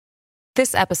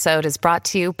This episode is brought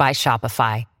to you by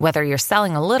Shopify. Whether you're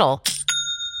selling a little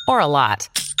or a lot,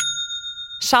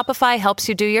 Shopify helps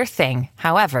you do your thing,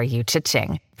 however you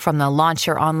cha-ching. From the launch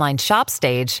your online shop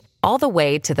stage, all the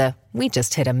way to the we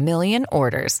just hit 1 million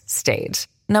orders stage.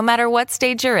 No matter what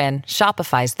stage you're in,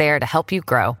 Shopify's there to help you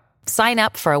grow. Sign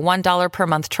up for a $1 per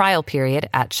month trial period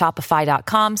at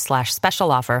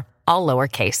shopify.com/special offer, all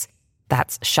lowercase.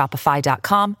 That's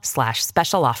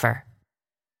shopify.com/special offer.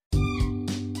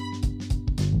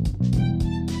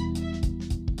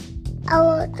 I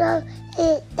want to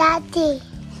eat Daddy.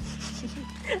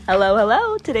 Hello,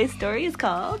 hello. Today's story is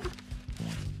called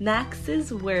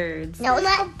Max's Words. No,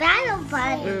 not Battle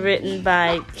Buddy. Written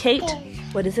by Kate.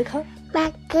 What is it called?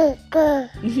 Max's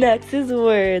Max's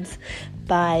Words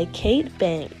by Kate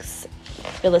Banks.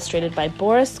 Illustrated by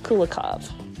Boris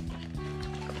Kulikov.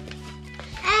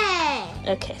 Hey.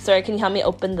 Okay, sorry, can you help me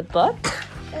open the book?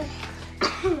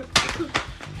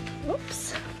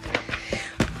 Oops.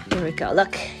 Here we go.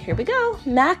 Look, here we go.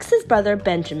 Max's brother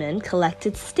Benjamin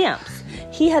collected stamps.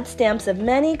 He had stamps of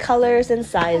many colors and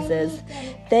sizes.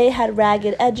 They had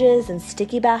ragged edges and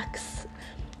sticky backs.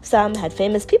 Some had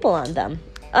famous people on them.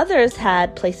 Others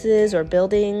had places or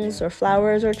buildings or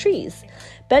flowers or trees.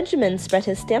 Benjamin spread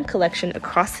his stamp collection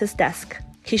across his desk.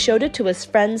 He showed it to his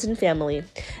friends and family.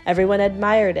 Everyone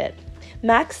admired it.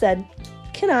 Max said,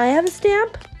 "Can I have a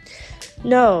stamp?"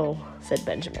 "No," said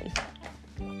Benjamin.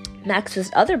 Max's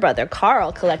other brother,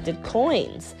 Carl, collected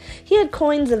coins. He had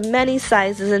coins of many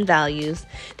sizes and values.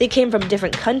 They came from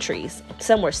different countries.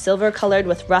 Some were silver-colored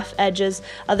with rough edges.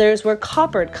 Others were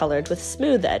copper-colored with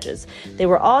smooth edges. They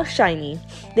were all shiny.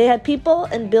 They had people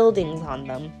and buildings on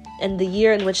them, and the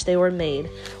year in which they were made.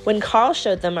 When Carl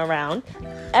showed them around,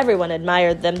 everyone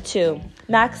admired them too.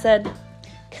 Max said,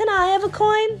 "Can I have a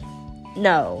coin?"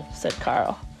 "No," said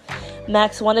Carl.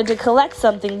 Max wanted to collect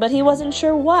something, but he wasn't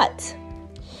sure what.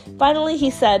 Finally, he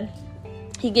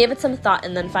gave it some thought,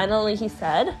 and then finally he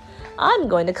said, "I'm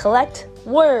going to collect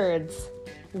words."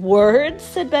 "Words?"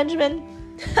 said Benjamin.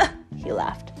 He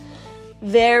laughed.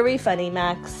 "Very funny,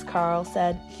 Max," Carl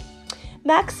said.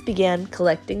 Max began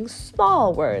collecting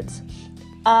small words.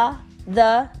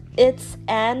 The, it's,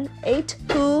 an, ate,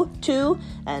 who, to,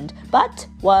 and, but,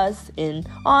 was, in,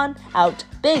 on, out,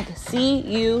 big, see,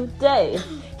 you, day.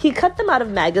 He cut them out of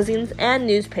magazines and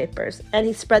newspapers, and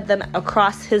he spread them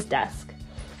across his desk.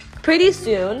 Pretty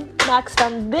soon, Max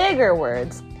found bigger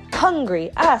words. Hungry,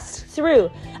 asked,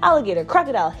 through, alligator,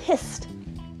 crocodile, hissed.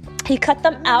 He cut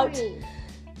them out.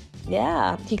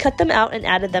 He cut them out and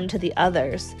added them to the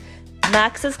others.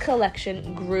 Max's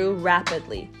collection grew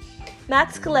rapidly.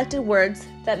 Max collected words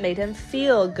that made him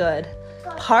feel good.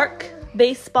 Park,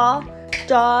 baseball,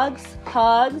 dogs,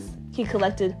 hogs. He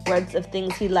collected words of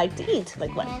things he liked to eat,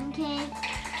 like what? Pancakes.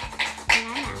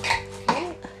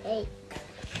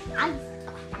 Ice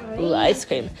cream. Ooh, ice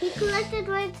cream. He collected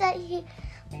words that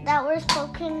were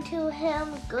spoken to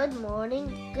him. Good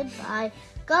morning, goodbye,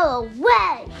 go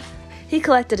away. He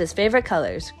collected his favorite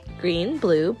colors, green,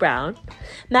 blue, brown.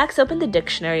 Max opened the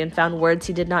dictionary and found words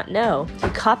he did not know. He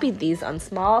copied these on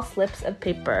small slips of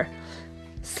paper.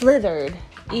 Slithered,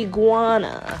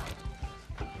 iguana.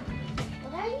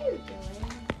 What are you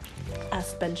doing?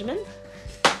 Asked Benjamin.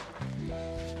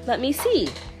 "Let me see,"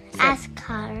 Asked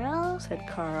Carl. said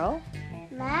Carl.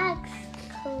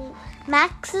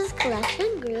 Max's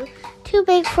collection grew too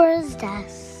big for his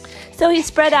desk. So he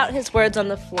spread out his words on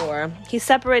the floor. He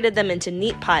separated them into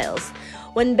neat piles.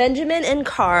 When Benjamin and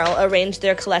Carl arranged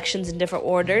their collections in different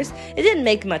orders, it didn't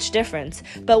make much difference.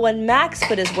 But when Max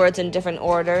put his words in different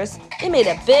orders, it made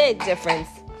a big difference.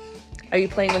 Are you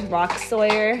playing with rocks,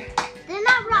 Sawyer? They're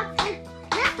not rocks, they're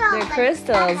crystals. They're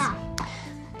crystals.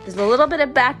 There's a little bit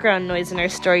of background noise in our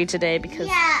story today because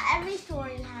Every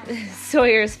story has.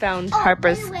 Sawyer's found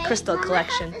Harper's by the way, crystal Mama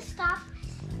collection. has to stop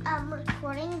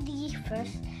recording the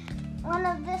first one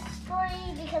of this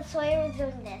story because Sawyer was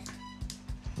doing this.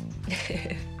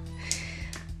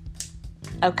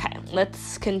 Okay,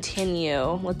 let's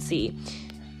continue. Let's see.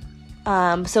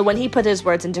 So when he put his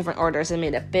words in different orders, it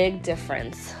made a big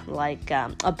difference. Like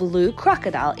a blue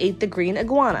crocodile ate the green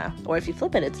iguana. Or if you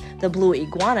flip it, it's the blue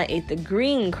iguana ate the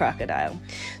green crocodile.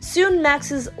 Soon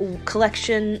Max's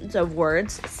collections of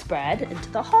words spread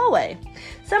into the hallway.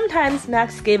 Sometimes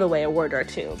Max gave away a word or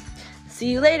two.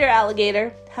 "See you later,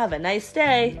 alligator. Have a nice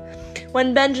day."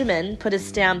 When Benjamin put his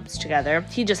stamps together,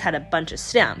 he just had a bunch of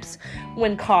stamps.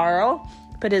 When Carl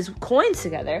put his coins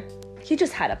together, he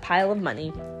just had a pile of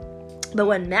money. But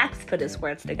when Max put his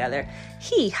words together,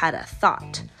 he had a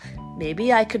thought.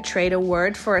 Maybe I could trade a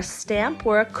word for a stamp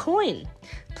or a coin.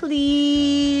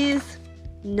 Please?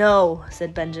 No,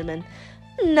 said Benjamin.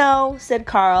 No, said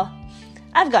Carl.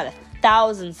 "I've got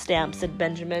 1,000 stamps," said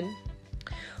Benjamin.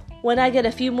 "When I get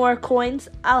a few more coins,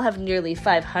 I'll have nearly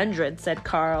 500, said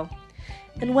Carl.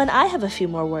 "And when I have a few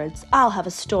more words, I'll have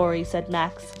a story," said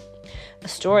Max. "A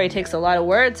story takes a lot of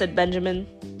words," said Benjamin.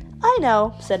 "I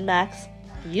know," said Max.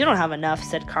 "You don't have enough,"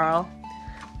 said Carl.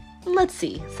 "Let's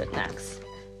see," said Max.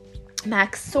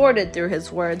 Max sorted through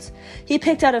his words. He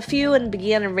picked out a few and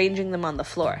began arranging them on the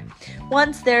floor.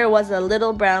 Once there was a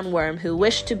little brown worm who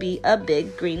wished to be a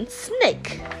big green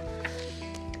snake.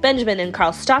 Benjamin and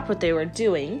Carl stopped what they were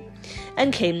doing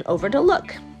and came over to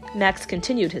look. Max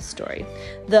continued his story.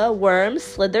 The worm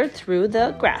slithered through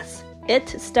the grass. It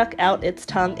stuck out its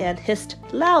tongue and hissed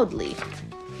loudly.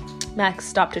 Max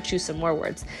stopped to choose some more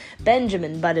words.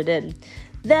 Benjamin butted in.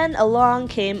 Then along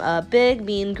came a big,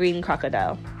 mean green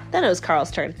crocodile. Then it was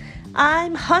Carl's turn.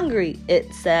 "I'm hungry,"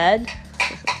 it said.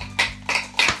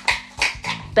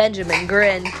 Benjamin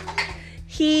grinned.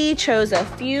 He chose a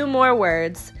few more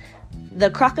words. The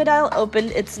crocodile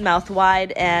opened its mouth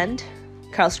wide and...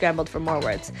 Carl scrambled for more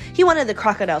words. He wanted the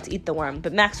crocodile to eat the worm,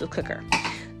 but Max was quicker.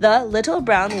 The little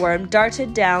brown worm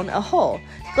darted down a hole.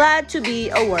 Glad to be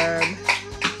a worm.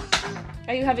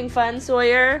 Are you having fun,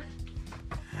 Sawyer?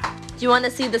 Do you want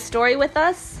to see the story with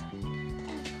us?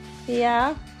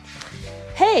 Yeah?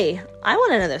 "Hey, I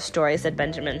want another story," said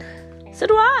Benjamin. "So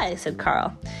do I," said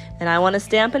Carl. "And I want a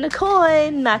stamp and a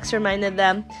coin," Max reminded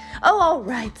them. "Oh, all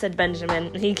right," said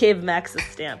Benjamin. He gave Max a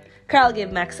stamp. Carl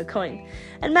gave Max a coin.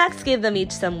 And Max gave them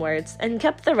each some words and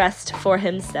kept the rest for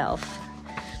himself.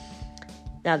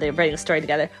 Now they're writing a story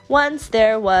together. Once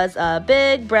there was a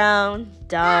big brown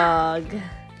dog.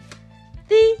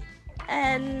 The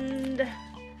end.